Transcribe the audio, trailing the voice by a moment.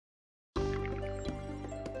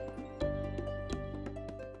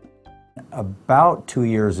about 2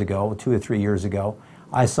 years ago, 2 or 3 years ago,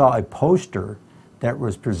 I saw a poster that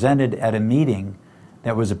was presented at a meeting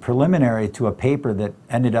that was a preliminary to a paper that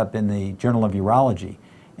ended up in the Journal of Urology.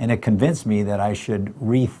 And it convinced me that I should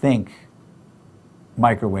rethink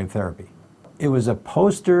microwave therapy. It was a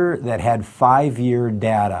poster that had 5-year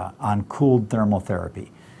data on cooled thermal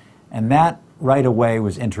therapy. And that right away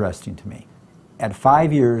was interesting to me. At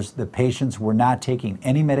 5 years, the patients were not taking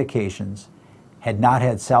any medications, had not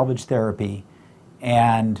had salvage therapy,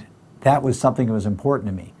 and that was something that was important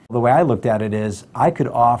to me. The way I looked at it is I could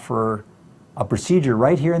offer a procedure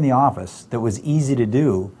right here in the office that was easy to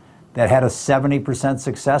do that had a 70%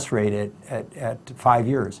 success rate at 5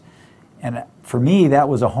 years. And for me, that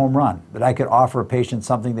was a home run, that I could offer a patient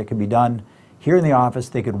something that could be done here in the office.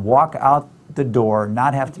 They could walk out the door,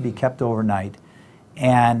 not have to be kept overnight,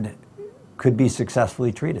 and could be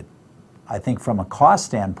successfully treated. I think from a cost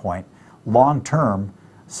standpoint, long-term,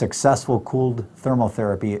 successful cooled thermal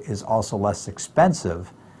therapy is also less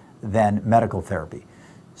expensive than medical therapy.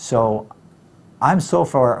 So I'm so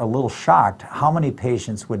far a little shocked how many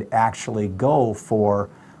patients would actually go for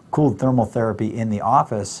cooled thermal therapy in the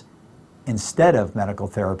office instead of medical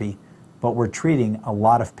therapy, but we're treating a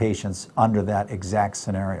lot of patients under that exact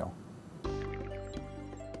scenario.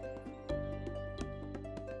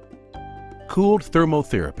 Cooled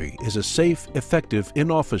thermotherapy is a safe, effective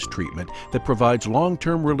in-office treatment that provides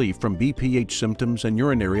long-term relief from BPH symptoms and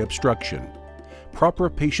urinary obstruction. Proper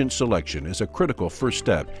patient selection is a critical first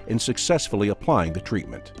step in successfully applying the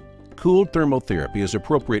treatment. Cooled thermotherapy is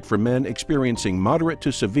appropriate for men experiencing moderate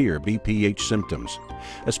to severe BPH symptoms,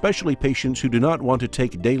 especially patients who do not want to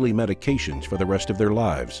take daily medications for the rest of their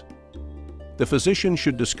lives. The physician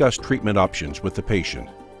should discuss treatment options with the patient.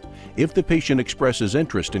 If the patient expresses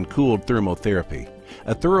interest in cooled thermotherapy,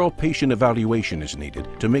 a thorough patient evaluation is needed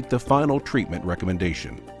to make the final treatment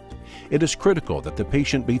recommendation. It is critical that the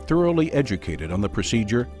patient be thoroughly educated on the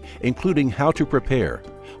procedure, including how to prepare,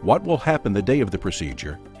 what will happen the day of the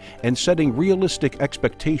procedure, and setting realistic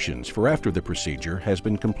expectations for after the procedure has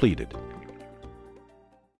been completed.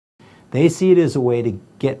 They see it as a way to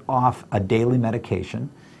get off a daily medication,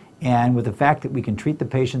 and with the fact that we can treat the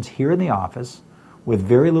patients here in the office with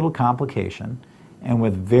very little complication and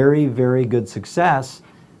with very, very good success,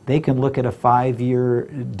 they can look at a 5-year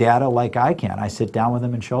data like I can. I sit down with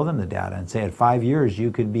them and show them the data and say at 5 years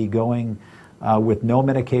you could be going with no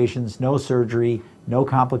medications, no surgery, no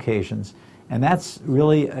complications. And that's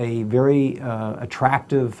really a very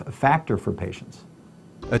attractive factor for patients.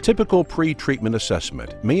 A typical pre-treatment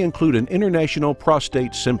assessment may include an International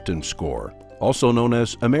Prostate Symptom Score, also known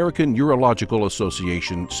as American Urological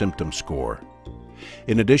Association Symptom Score.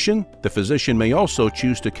 In addition, the physician may also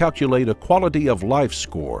choose to calculate a quality of life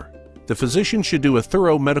score. The physician should do a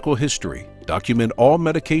thorough medical history, document all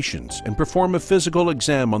medications, and perform a physical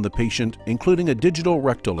exam on the patient, including a digital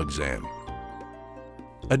rectal exam.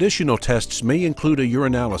 Additional tests may include a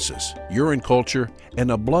urinalysis, urine culture,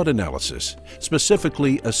 and a blood analysis,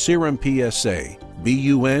 specifically a serum PSA,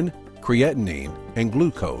 BUN, creatinine, and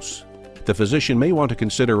glucose. The physician may want to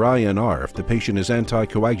consider INR if the patient is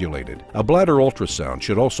anticoagulated. A bladder ultrasound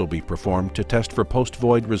should also be performed to test for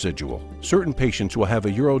post-void residual. Certain patients will have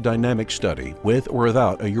a urodynamic study with or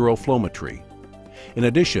without a uroflowmetry. In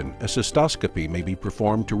addition, a cystoscopy may be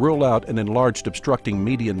performed to rule out an enlarged obstructing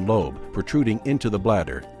median lobe protruding into the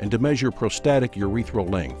bladder and to measure prostatic urethral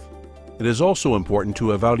length. It is also important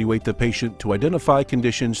to evaluate the patient to identify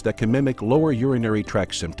conditions that can mimic lower urinary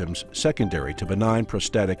tract symptoms secondary to benign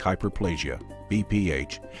prostatic hyperplasia,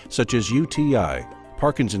 BPH, such as UTI,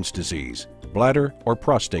 Parkinson's disease, bladder, or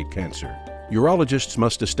prostate cancer. Urologists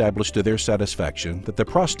must establish to their satisfaction that the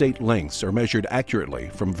prostate lengths are measured accurately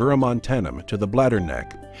from verumontanum to the bladder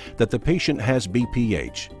neck, that the patient has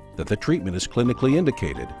BPH, that the treatment is clinically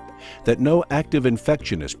indicated, that no active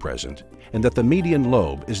infection is present, and that the median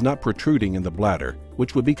lobe is not protruding in the bladder,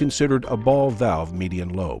 which would be considered a ball valve median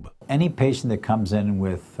lobe. Any patient that comes in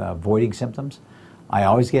with voiding symptoms, I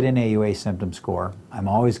always get an AUA symptom score. I'm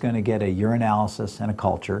always going to get a urinalysis and a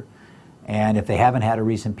culture. And if they haven't had a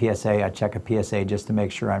recent PSA, I check a PSA just to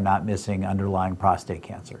make sure I'm not missing underlying prostate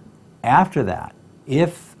cancer. After that,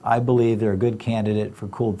 if I believe they're a good candidate for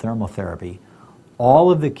cooled thermotherapy, all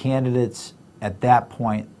of the candidates at that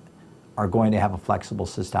point are going to have a flexible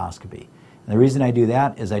cystoscopy. And the reason I do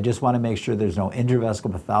that is I just want to make sure there's no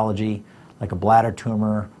intravesical pathology like a bladder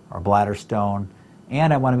tumor or bladder stone,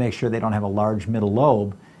 and I want to make sure they don't have a large middle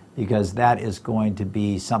lobe, because that is going to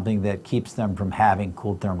be something that keeps them from having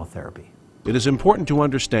cooled thermotherapy. It is important to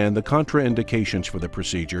understand the contraindications for the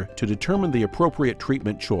procedure to determine the appropriate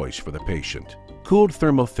treatment choice for the patient. Cooled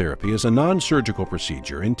thermotherapy is a non-surgical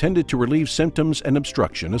procedure intended to relieve symptoms and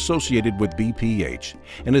obstruction associated with BPH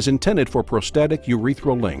and is intended for prostatic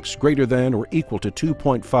urethral lengths greater than or equal to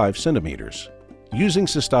 2.5 centimeters. Using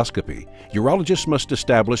cystoscopy, urologists must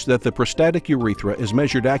establish that the prostatic urethra is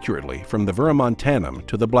measured accurately from the verumontanum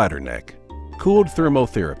to the bladder neck. Cooled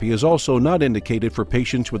thermotherapy is also not indicated for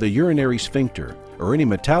patients with a urinary sphincter or any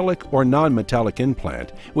metallic or non-metallic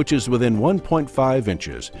implant which is within 1.5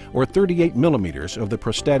 inches or 38 millimeters of the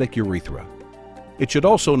prostatic urethra. It should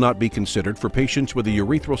also not be considered for patients with a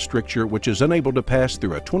urethral stricture which is unable to pass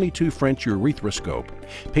through a 22 French urethroscope,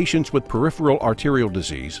 patients with peripheral arterial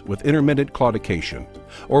disease with intermittent claudication,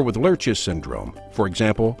 or with Lurch's syndrome, for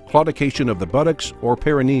example, claudication of the buttocks or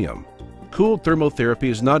perineum. Cooled thermotherapy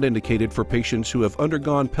is not indicated for patients who have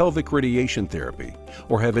undergone pelvic radiation therapy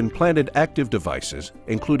or have implanted active devices,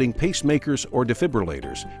 including pacemakers or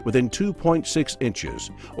defibrillators, within 2.6 inches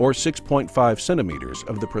or 6.5 centimeters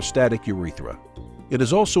of the prostatic urethra. It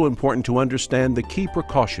is also important to understand the key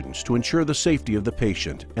precautions to ensure the safety of the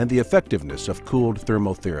patient and the effectiveness of cooled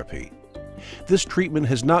thermotherapy. This treatment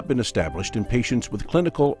has not been established in patients with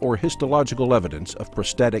clinical or histological evidence of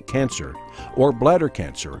prostatic cancer or bladder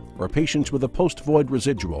cancer or patients with a post-void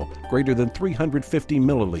residual greater than 350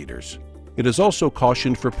 milliliters. It is also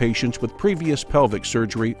cautioned for patients with previous pelvic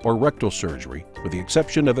surgery or rectal surgery, with the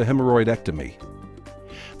exception of a hemorrhoidectomy.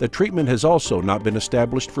 The treatment has also not been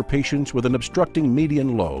established for patients with an obstructing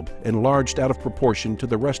median lobe enlarged out of proportion to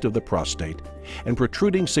the rest of the prostate and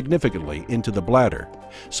protruding significantly into the bladder,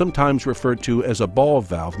 sometimes referred to as a ball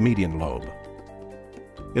valve median lobe.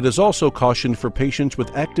 It is also cautioned for patients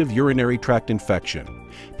with active urinary tract infection,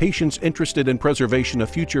 patients interested in preservation of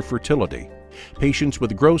future fertility, patients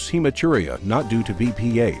with gross hematuria not due to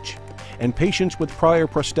BPH, and patients with prior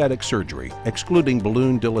prostatic surgery, excluding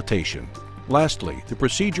balloon dilatation. Lastly, the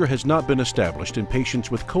procedure has not been established in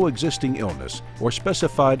patients with coexisting illness or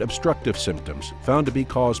specified obstructive symptoms found to be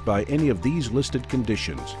caused by any of these listed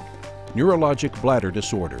conditions: neurologic bladder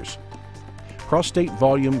disorders, prostate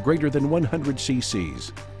volume greater than 100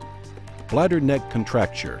 cc's, bladder neck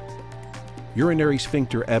contracture, urinary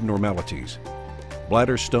sphincter abnormalities,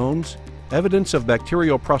 bladder stones, evidence of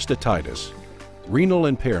bacterial prostatitis, renal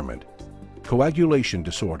impairment, coagulation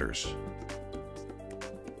disorders.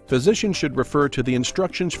 Physicians should refer to the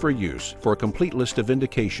instructions for use for a complete list of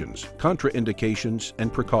indications, contraindications,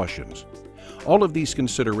 and precautions. All of these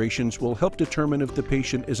considerations will help determine if the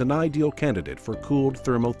patient is an ideal candidate for cooled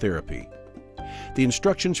thermotherapy. The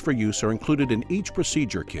instructions for use are included in each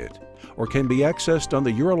procedure kit or can be accessed on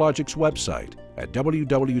the Urologix website at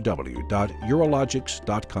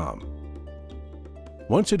www.urologix.com.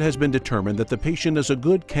 Once it has been determined that the patient is a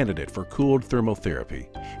good candidate for cooled thermotherapy,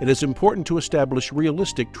 it is important to establish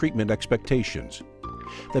realistic treatment expectations.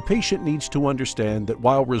 The patient needs to understand that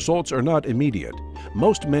while results are not immediate,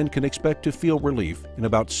 most men can expect to feel relief in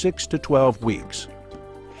about 6 to 12 weeks.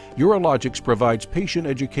 Urologix provides patient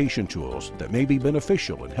education tools that may be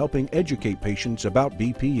beneficial in helping educate patients about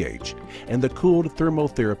BPH and the cooled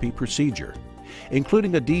thermotherapy procedure,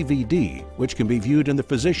 including a DVD which can be viewed in the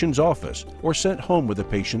physician's office or sent home with the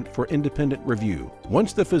patient for independent review.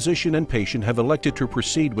 Once the physician and patient have elected to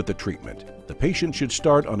proceed with the treatment, the patient should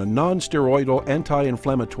start on a non-steroidal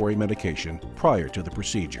anti-inflammatory medication prior to the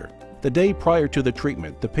procedure. The day prior to the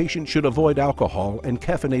treatment, the patient should avoid alcohol and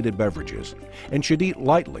caffeinated beverages and should eat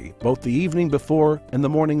lightly both the evening before and the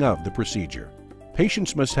morning of the procedure.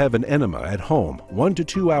 Patients must have an enema at home 1 to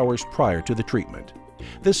 2 hours prior to the treatment.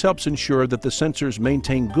 This helps ensure that the sensors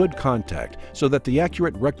maintain good contact so that the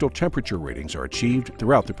accurate rectal temperature readings are achieved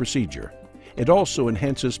throughout the procedure. It also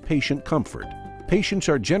enhances patient comfort. Patients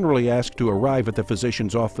are generally asked to arrive at the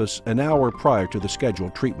physician's office an hour prior to the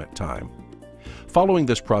scheduled treatment time. Following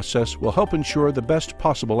this process will help ensure the best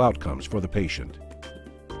possible outcomes for the patient.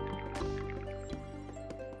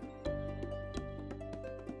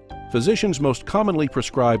 Physicians most commonly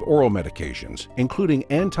prescribe oral medications, including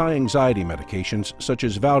anti-anxiety medications such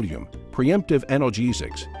as Valium, preemptive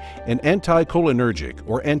analgesics, and anticholinergic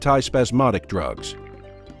or antispasmodic drugs.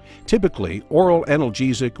 Typically, oral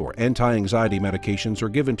analgesic or anti-anxiety medications are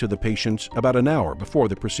given to the patients about an hour before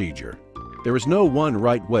the procedure. There is no one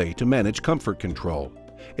right way to manage comfort control.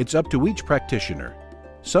 It's up to each practitioner.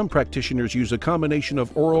 Some practitioners use a combination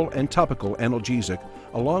of oral and topical analgesic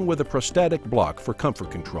along with a prostatic block for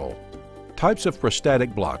comfort control. Types of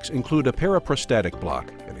prostatic blocks include a paraprostatic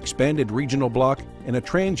block, an expanded regional block, and a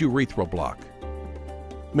transurethral block.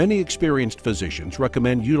 Many experienced physicians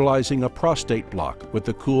recommend utilizing a prostate block with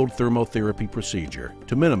the cooled thermotherapy procedure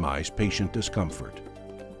to minimize patient discomfort.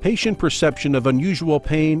 Patient perception of unusual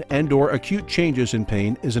pain and/or acute changes in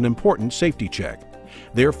pain is an important safety check.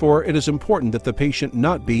 Therefore, it is important that the patient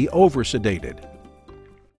not be over-sedated.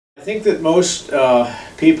 I think that most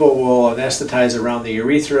people will anesthetize around the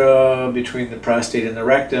urethra, between the prostate and the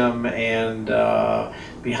rectum, and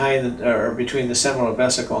between the seminal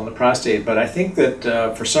vesicle and the prostate. But I think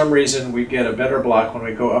that for some reason we get a better block when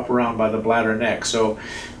we go up around by the bladder neck. So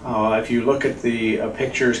if you look at the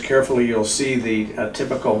pictures carefully, you'll see the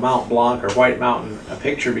typical Mount Blanc or White Mountain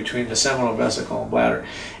picture between the seminal vesicle and bladder.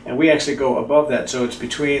 And we actually go above that, so it's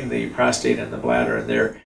between the prostate and the bladder. And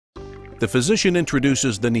there. The physician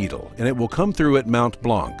introduces the needle, and it will come through at Mount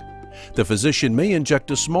Blanc. The physician may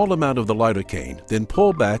inject a small amount of the lidocaine, then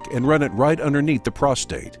pull back and run it right underneath the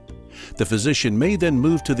prostate. The physician may then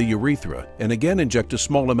move to the urethra and again inject a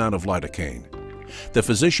small amount of lidocaine. The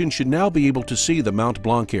physician should now be able to see the Mount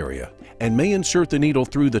Blanc area and may insert the needle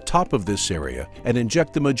through the top of this area and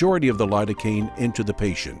inject the majority of the lidocaine into the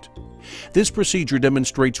patient. This procedure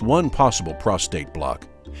demonstrates one possible prostate block.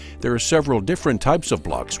 There are several different types of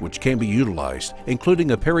blocks which can be utilized,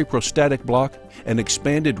 including a periprostatic block, an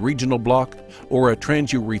expanded regional block, or a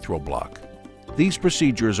transurethral block. These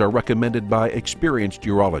procedures are recommended by experienced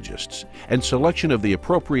urologists, and selection of the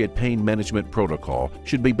appropriate pain management protocol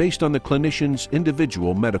should be based on the clinician's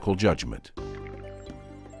individual medical judgment.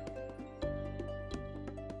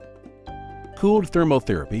 Cooled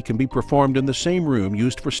thermotherapy can be performed in the same room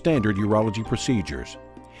used for standard urology procedures.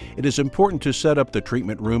 It is important to set up the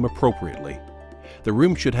treatment room appropriately. The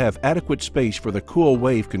room should have adequate space for the cool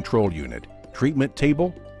wave control unit, treatment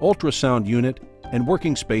table, ultrasound unit, and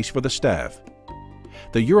working space for the staff.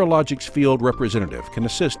 The Urologix field representative can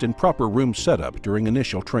assist in proper room setup during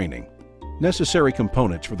initial training. Necessary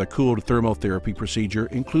components for the cooled thermotherapy procedure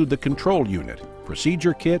include the control unit,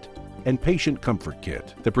 procedure kit, and patient comfort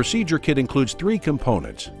kit. The procedure kit includes 3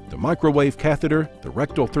 components: the microwave catheter, the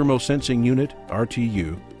rectal thermosensing unit,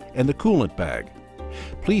 RTU, and the coolant bag.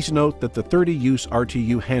 Please note that the 30-use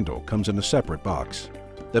RTU handle comes in a separate box.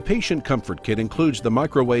 The patient comfort kit includes the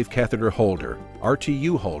microwave catheter holder,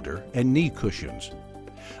 RTU holder, and knee cushions.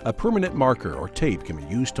 A permanent marker or tape can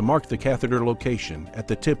be used to mark the catheter location at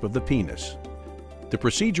the tip of the penis. The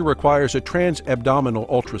procedure requires a trans-abdominal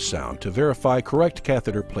ultrasound to verify correct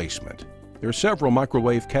catheter placement. There are several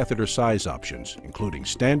microwave catheter size options, including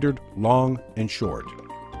standard, long, and short.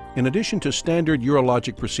 In addition to standard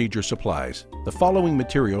urologic procedure supplies, the following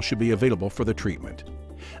material should be available for the treatment: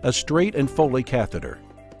 a straight and Foley catheter,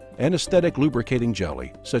 anesthetic lubricating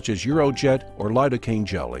jelly, such as Urojet or lidocaine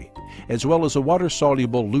jelly, as well as a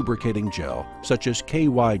water-soluble lubricating gel, such as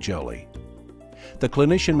KY jelly. The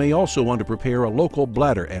clinician may also want to prepare a local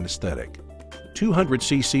bladder anesthetic. 200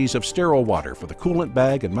 cc's of sterile water for the coolant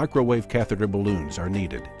bag and microwave catheter balloons are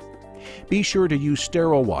needed. Be sure to use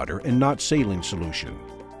sterile water and not saline solution.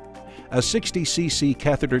 A 60 cc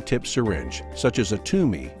catheter tip syringe, such as a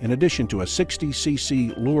Toomey, in addition to a 60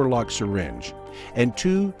 cc Urologix syringe, and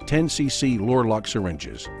 2 10 cc Urologix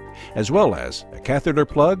syringes, as well as a catheter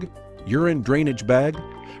plug, urine drainage bag,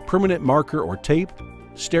 permanent marker or tape,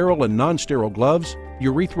 sterile and non-sterile gloves,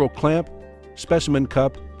 urethral clamp, specimen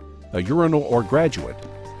cup, a urinal or graduate,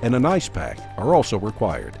 and an ice pack are also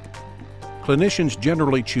required. Clinicians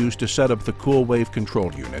generally choose to set up the cool wave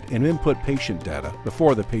control unit and input patient data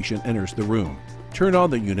before the patient enters the room. Turn on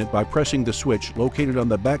the unit by pressing the switch located on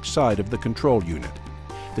the back side of the control unit.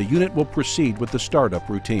 The unit will proceed with the startup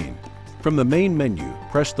routine. From the main menu,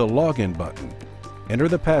 press the Login button. Enter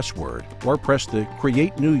the password or press the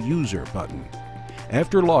Create New User button.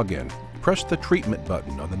 After login, press the Treatment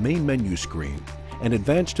button on the main menu screen and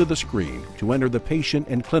advance to the screen to enter the patient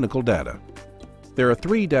and clinical data. There are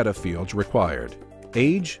 3 data fields required: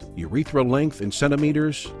 age, urethral length in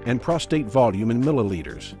centimeters, and prostate volume in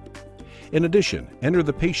milliliters. In addition, enter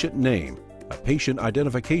the patient name, a patient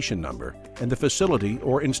identification number, and the facility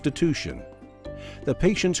or institution. The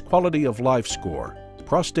patient's quality of life score,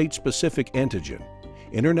 prostate-specific antigen,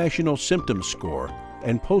 international symptom score,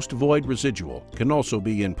 and post-void residual can also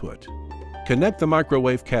be input. Connect the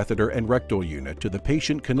microwave catheter and rectal unit to the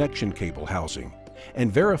patient connection cable housing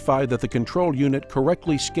and verify that the control unit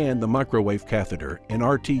correctly scanned the microwave catheter and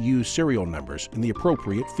RTU serial numbers in the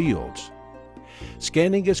appropriate fields.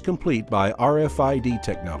 Scanning is complete by RFID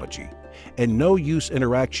technology, and no use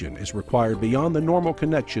interaction is required beyond the normal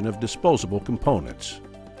connection of disposable components.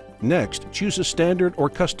 Next, choose a standard or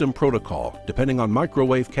custom protocol depending on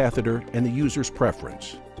microwave catheter and the user's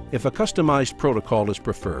preference. If a customized protocol is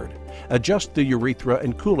preferred, adjust the urethra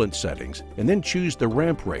and coolant settings and then choose the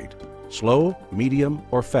ramp rate: slow, medium,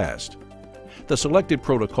 or fast. The selected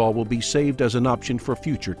protocol will be saved as an option for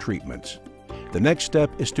future treatments. The next step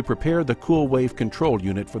is to prepare the cool wave control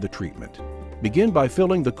unit for the treatment. Begin by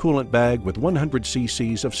filling the coolant bag with 100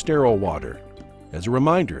 cc's of sterile water. As a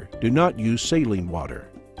reminder, do not use saline water.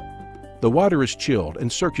 The water is chilled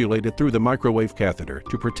and circulated through the microwave catheter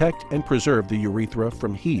to protect and preserve the urethra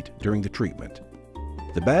from heat during the treatment.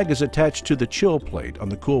 The bag is attached to the chill plate on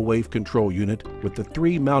the cool wave control unit with the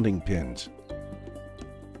 3 mounting pins.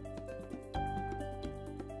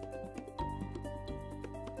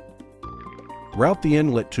 Route the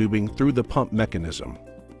inlet tubing through the pump mechanism.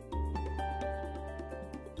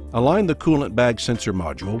 Align the coolant bag sensor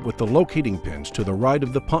module with the locating pins to the right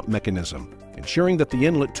of the pump mechanism, ensuring that the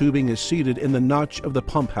inlet tubing is seated in the notch of the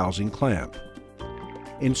pump housing clamp.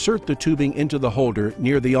 Insert the tubing into the holder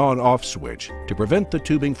near the on-off switch to prevent the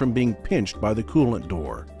tubing from being pinched by the coolant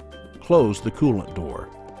door. Close the coolant door.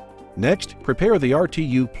 Next, prepare the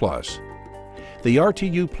RTU Plus. The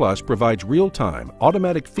RTU Plus provides real-time,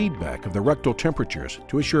 automatic feedback of the rectal temperatures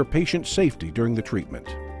to assure patient safety during the treatment.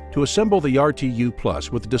 To assemble the RTU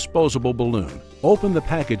Plus with disposable balloon, open the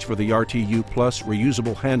package for the RTU Plus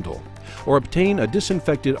reusable handle, or obtain a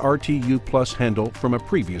disinfected RTU Plus handle from a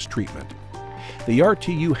previous treatment. The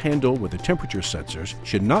RTU handle with the temperature sensors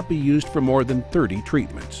should not be used for more than 30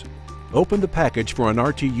 treatments. Open the package for an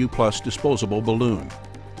RTU Plus disposable balloon.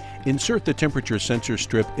 Insert the temperature sensor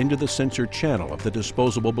strip into the sensor channel of the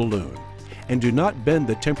disposable balloon, and do not bend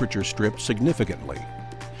the temperature strip significantly.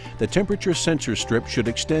 The temperature sensor strip should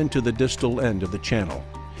extend to the distal end of the channel,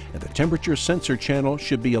 and the temperature sensor channel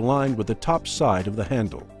should be aligned with the top side of the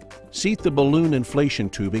handle. Seat the balloon inflation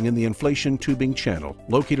tubing in the inflation tubing channel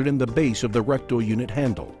located in the base of the rectal unit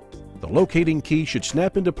handle. The locating key should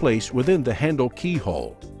snap into place within the handle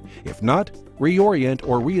keyhole. If not, reorient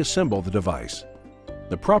or reassemble the device.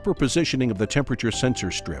 The proper positioning of the temperature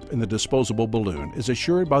sensor strip in the disposable balloon is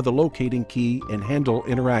assured by the locating key and handle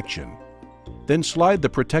interaction. Then slide the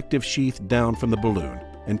protective sheath down from the balloon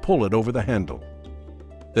and pull it over the handle.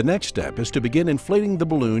 The next step is to begin inflating the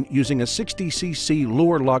balloon using a 60 cc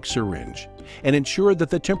lure lock syringe and ensure that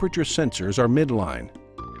the temperature sensors are midline.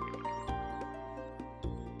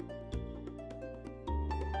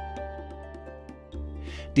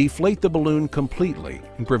 Deflate the balloon completely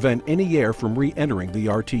and prevent any air from re-entering the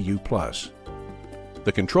RTU Plus.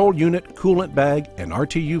 The control unit, coolant bag, and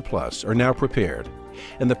RTU Plus are now prepared,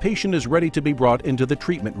 and the patient is ready to be brought into the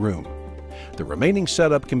treatment room. The remaining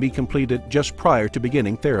setup can be completed just prior to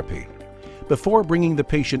beginning therapy. Before bringing the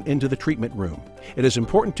patient into the treatment room, it is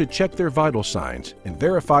important to check their vital signs and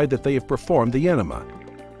verify that they have performed the enema.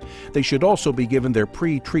 They should also be given their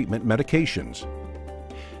pre-treatment medications.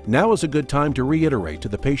 Now is a good time to reiterate to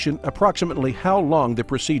the patient approximately how long the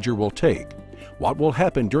procedure will take, what will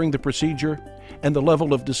happen during the procedure, and the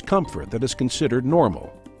level of discomfort that is considered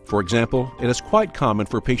normal. For example, it is quite common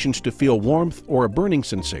for patients to feel warmth or a burning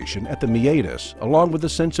sensation at the meatus, along with a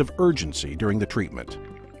sense of urgency during the treatment.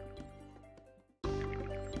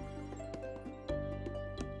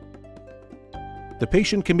 The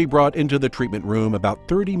patient can be brought into the treatment room about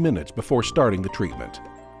 30 minutes before starting the treatment.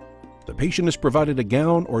 The patient is provided a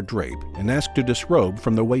gown or drape and asked to disrobe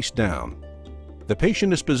from the waist down. The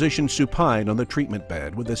patient is positioned supine on the treatment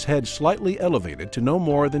bed with his head slightly elevated to no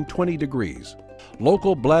more than 20 degrees.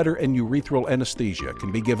 Local bladder and urethral anesthesia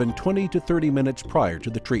can be given 20 to 30 minutes prior to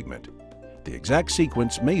the treatment. The exact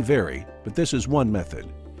sequence may vary, but this is one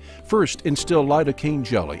method. First, instill lidocaine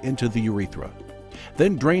jelly into the urethra.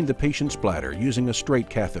 Then drain the patient's bladder using a straight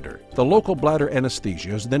catheter. The local bladder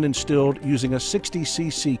anesthesia is then instilled using a 60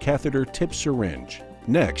 cc catheter tip syringe.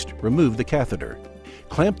 Next, remove the catheter.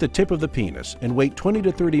 Clamp the tip of the penis and wait 20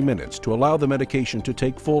 to 30 minutes to allow the medication to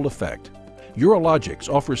take full effect. Urologix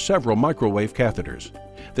offers several microwave catheters.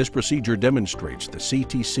 This procedure demonstrates the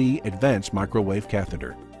CTC Advanced Microwave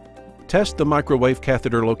Catheter. Test the microwave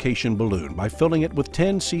catheter location balloon by filling it with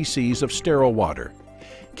 10 cc's of sterile water.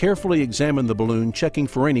 Carefully examine the balloon, checking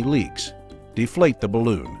for any leaks. Deflate the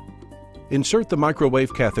balloon. Insert the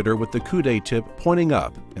microwave catheter with the coude tip pointing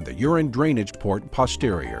up and the urine drainage port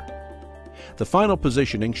posterior. The final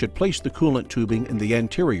positioning should place the coolant tubing in the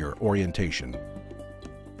anterior orientation.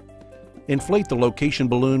 Inflate the location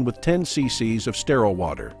balloon with 10 cc's of sterile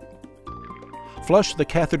water. Flush the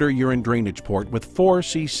catheter urine drainage port with 4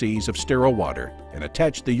 cc's of sterile water and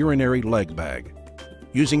attach the urinary leg bag.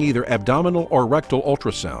 Using either abdominal or rectal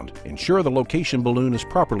ultrasound, ensure the location balloon is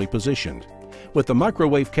properly positioned. With the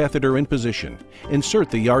microwave catheter in position, insert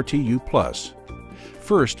the RTU Plus.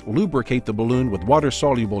 First, lubricate the balloon with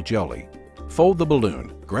water-soluble jelly. Fold the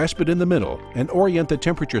balloon, grasp it in the middle, and orient the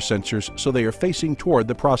temperature sensors so they are facing toward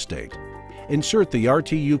the prostate. Insert the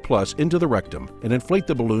RTU Plus into the rectum and inflate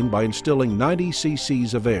the balloon by instilling 90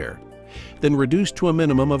 cc's of air. then reduce to a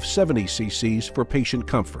minimum of 70 cc's for patient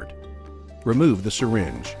comfort. Remove the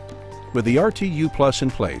syringe. With the RTU Plus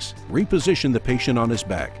in place, reposition the patient on his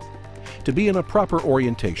back. To be in a proper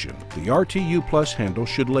orientation, the RTU Plus handle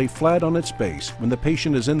should lay flat on its base when the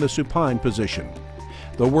patient is in the supine position.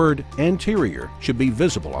 The word anterior should be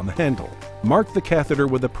visible on the handle. Mark the catheter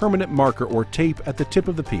with a permanent marker or tape at the tip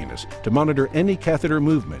of the penis to monitor any catheter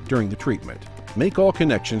movement during the treatment. Make all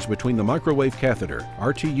connections between the microwave catheter,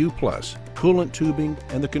 RTU Plus, coolant tubing,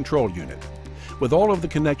 and the control unit. With all of the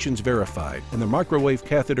connections verified and the microwave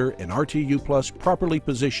catheter and RTU Plus properly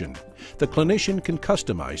positioned, the clinician can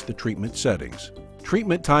customize the treatment settings.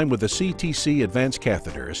 Treatment time with the CTC Advanced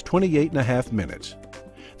Catheter is 28.5 minutes.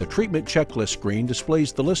 The treatment checklist screen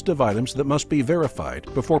displays the list of items that must be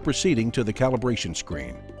verified before proceeding to the calibration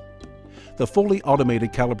screen. The fully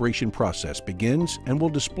automated calibration process begins and will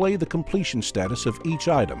display the completion status of each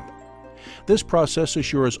item. This process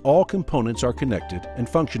assures all components are connected and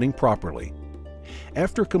functioning properly.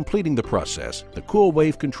 After completing the process, the Cool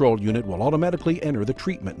Wave Control Unit will automatically enter the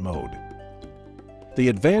treatment mode. The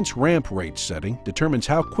Advanced Ramp Rate setting determines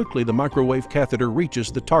how quickly the microwave catheter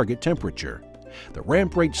reaches the target temperature. The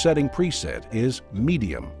ramp rate setting preset is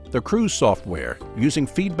medium. The Cruise software, using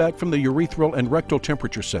feedback from the urethral and rectal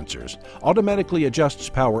temperature sensors, automatically adjusts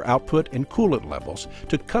power output and coolant levels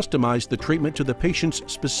to customize the treatment to the patient's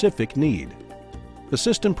specific need. The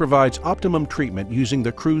system provides optimum treatment using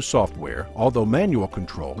the Cruise software, although manual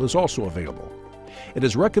control is also available. It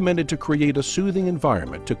is recommended to create a soothing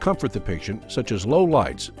environment to comfort the patient, such as low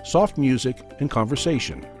lights, soft music, and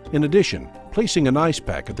conversation. In addition, placing an ice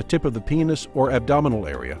pack at the tip of the penis or abdominal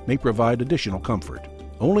area may provide additional comfort.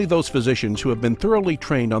 Only those physicians who have been thoroughly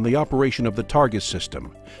trained on the operation of the Targus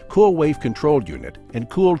system, Cool Wave Control Unit, and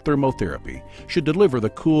cooled thermotherapy should deliver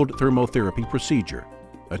the cooled thermotherapy procedure.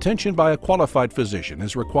 Attention by a qualified physician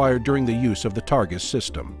is required during the use of the Targus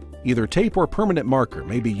system. Either tape or permanent marker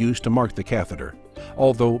may be used to mark the catheter,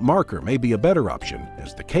 although marker may be a better option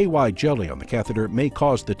as the KY jelly on the catheter may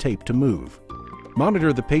cause the tape to move.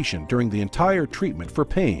 Monitor the patient during the entire treatment for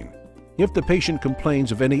pain. If the patient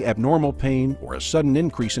complains of any abnormal pain or a sudden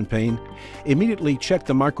increase in pain, immediately check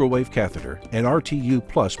the microwave catheter and RTU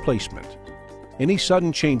Plus placement. Any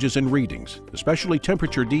sudden changes in readings, especially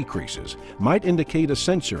temperature decreases, might indicate a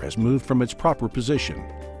sensor has moved from its proper position.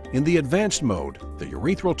 In the advanced mode, the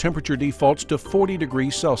urethral temperature defaults to 40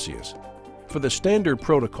 degrees Celsius. For the standard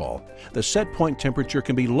protocol, the set point temperature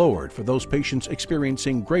can be lowered for those patients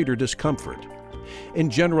experiencing greater discomfort. In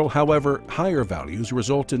general, however, higher values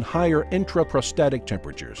result in higher intraprostatic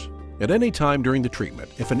temperatures. At any time during the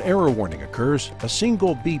treatment, if an error warning occurs, a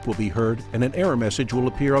single beep will be heard and an error message will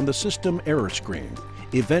appear on the system error screen,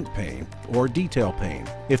 event pane, or detail pane.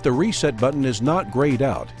 If the reset button is not grayed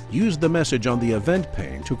out, use the message on the event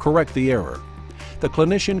pane to correct the error. The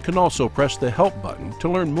clinician can also press the help button to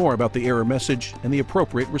learn more about the error message and the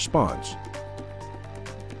appropriate response.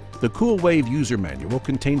 The Cool Wave User Manual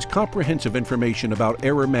contains comprehensive information about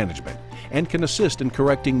error management and can assist in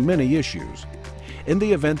correcting many issues. In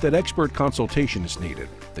the event that expert consultation is needed,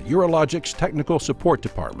 the Urologix Technical Support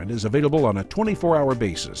Department is available on a 24-hour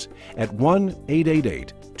basis at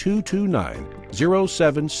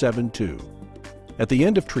 1-888-229-0772. At the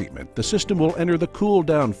end of treatment, the system will enter the cool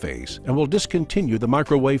down phase and will discontinue the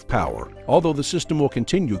microwave power, although the system will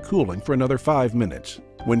continue cooling for another 5 minutes.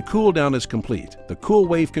 When cool down is complete, the Cool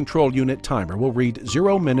Wave Control Unit timer will read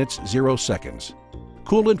 0 minutes 0 seconds.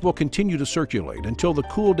 Coolant will continue to circulate until the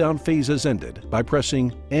cool down phase is ended by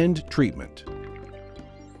pressing End Treatment.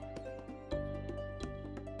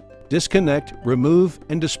 Disconnect, remove,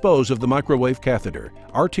 and dispose of the microwave catheter,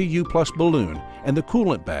 RTU Plus balloon, and the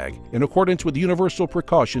coolant bag in accordance with universal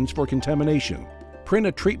precautions for contamination. Print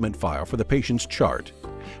a treatment file for the patient's chart.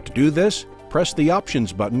 To do this, press the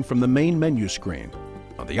Options button from the main menu screen.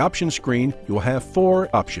 On the Options screen, you will have 4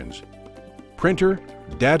 options: Printer,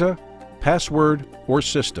 Data, Password, or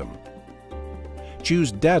System.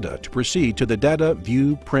 Choose Data to proceed to the Data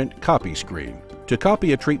View Print Copy screen. To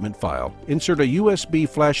copy a treatment file, insert a USB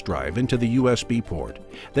flash drive into the USB port,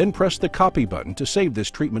 then press the Copy button to save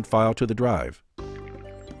this treatment file to the drive.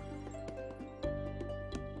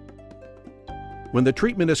 When the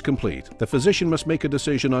treatment is complete, the physician must make a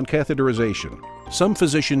decision on catheterization. Some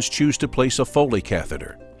physicians choose to place a Foley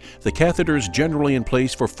catheter. The catheter is generally in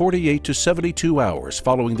place for 48 to 72 hours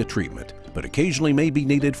following the treatment, but occasionally may be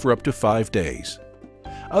needed for up to 5 days.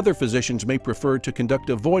 Other physicians may prefer to conduct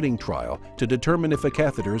a voiding trial to determine if a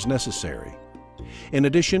catheter is necessary. In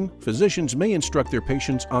addition, physicians may instruct their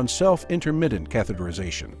patients on self-intermittent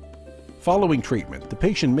catheterization. Following treatment, the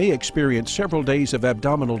patient may experience several days of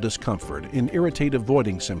abdominal discomfort and irritative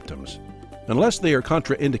voiding symptoms. Unless they are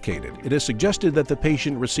contraindicated, it is suggested that the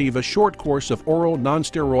patient receive a short course of oral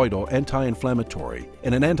nonsteroidal anti-inflammatory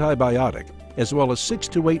and an antibiotic, as well as 6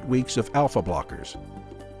 to 8 weeks of alpha blockers.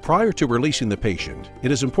 Prior to releasing the patient,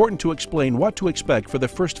 it is important to explain what to expect for the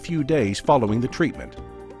first few days following the treatment.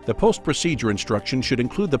 The post-procedure instruction should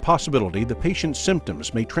include the possibility the patient's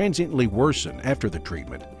symptoms may transiently worsen after the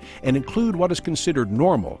treatment and include what is considered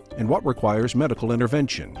normal and what requires medical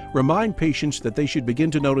intervention. Remind patients that they should begin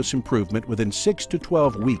to notice improvement within 6 to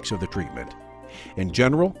 12 weeks of the treatment. In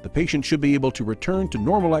general, the patient should be able to return to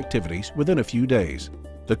normal activities within a few days.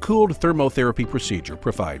 The cooled thermotherapy procedure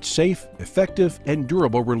provides safe, effective, and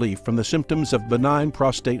durable relief from the symptoms of benign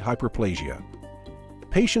prostate hyperplasia.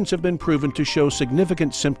 Patients have been proven to show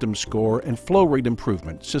significant symptom score and flow rate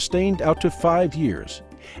improvement sustained out to 5 years,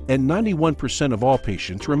 and 91% of all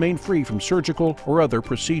patients remain free from surgical or other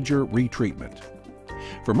procedure retreatment.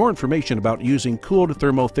 For more information about using cooled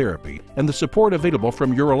thermotherapy and the support available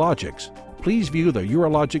from Urologix, please view the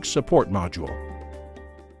Urologix support module.